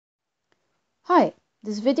Hi,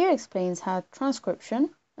 this video explains how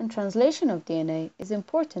transcription and translation of DNA is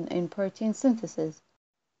important in protein synthesis.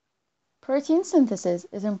 Protein synthesis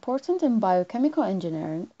is important in biochemical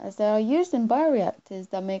engineering as they are used in bioreactors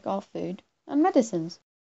that make our food and medicines.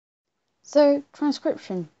 So,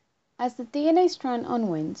 transcription. As the DNA strand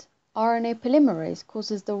unwinds, RNA polymerase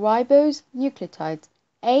causes the ribose nucleotides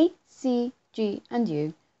A, C, G, and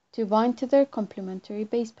U to bind to their complementary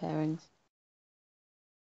base pairings.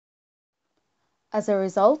 As a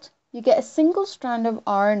result, you get a single strand of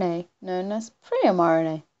RNA known as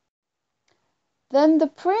pre-mRNA. Then the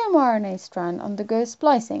pre-mRNA strand undergoes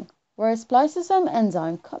splicing, where a spliceosome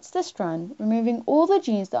enzyme cuts the strand, removing all the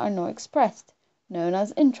genes that are not expressed, known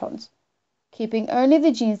as introns, keeping only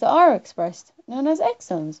the genes that are expressed, known as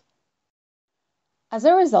exons. As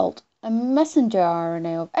a result, a messenger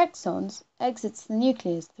RNA of exons exits the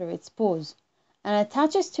nucleus through its pores and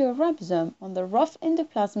attaches to a ribosome on the rough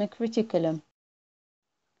endoplasmic reticulum.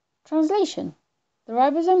 Translation. The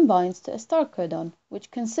ribosome binds to a start codon,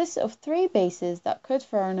 which consists of 3 bases that code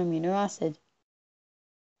for an amino acid.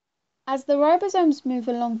 As the ribosomes move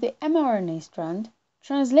along the mRNA strand,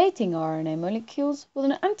 translating RNA molecules with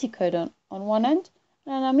an anticodon on one end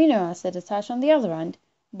and an amino acid attached on the other end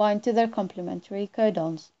bind to their complementary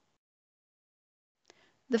codons.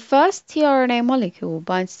 The first tRNA molecule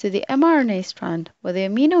binds to the mRNA strand where the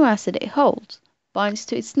amino acid it holds binds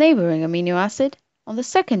to its neighboring amino acid on the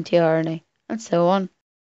second tRNA, and so on.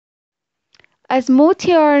 As more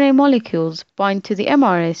tRNA molecules bind to the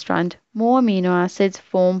mRNA strand, more amino acids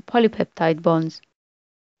form polypeptide bonds.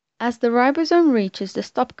 As the ribosome reaches the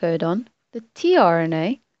stop codon, the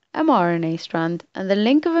tRNA, mRNA strand and the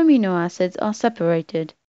link of amino acids are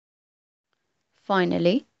separated.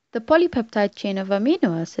 Finally, the polypeptide chain of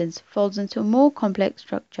amino acids folds into a more complex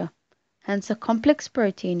structure, hence a complex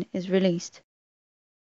protein is released.